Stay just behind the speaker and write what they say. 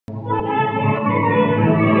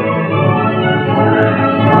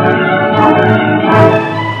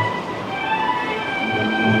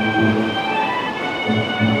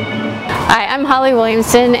Holly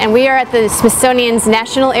Williamson, and we are at the Smithsonian's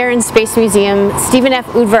National Air and Space Museum Stephen F.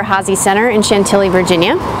 Udvar-Hazy Center in Chantilly,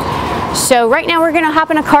 Virginia. So right now we're going to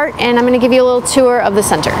hop in a cart and I'm going to give you a little tour of the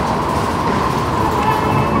center.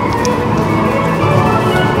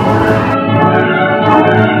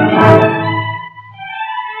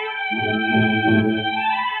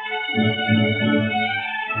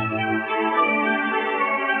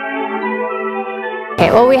 Okay,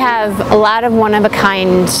 well, we have a lot of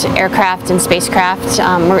one-of-a-kind aircraft and spacecraft.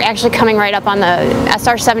 We're actually coming right up on the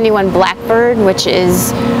SR-71 Blackbird, which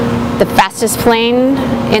is the fastest plane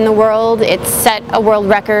in the world. It set a world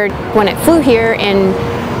record when it flew here in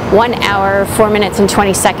 1 hour, 4 minutes, and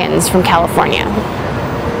 20 seconds from California.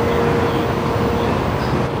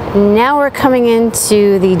 Now we're coming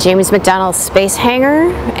into the James McDonnell Space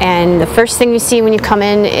Hangar, and the first thing you see when you come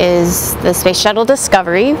in is the Space Shuttle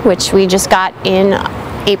Discovery, which we just got in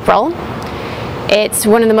April. It's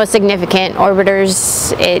one of the most significant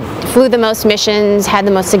orbiters. It flew the most missions, had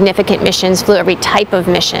the most significant missions, flew every type of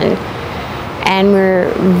mission, and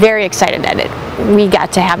we're very excited that we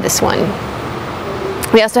got to have this one.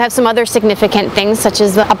 We also have some other significant things, such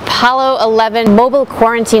as the Apollo 11 mobile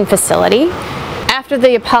quarantine facility. After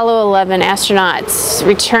the Apollo 11 astronauts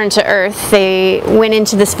returned to Earth, they went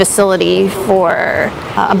into this facility for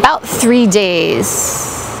about 3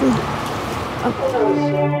 days.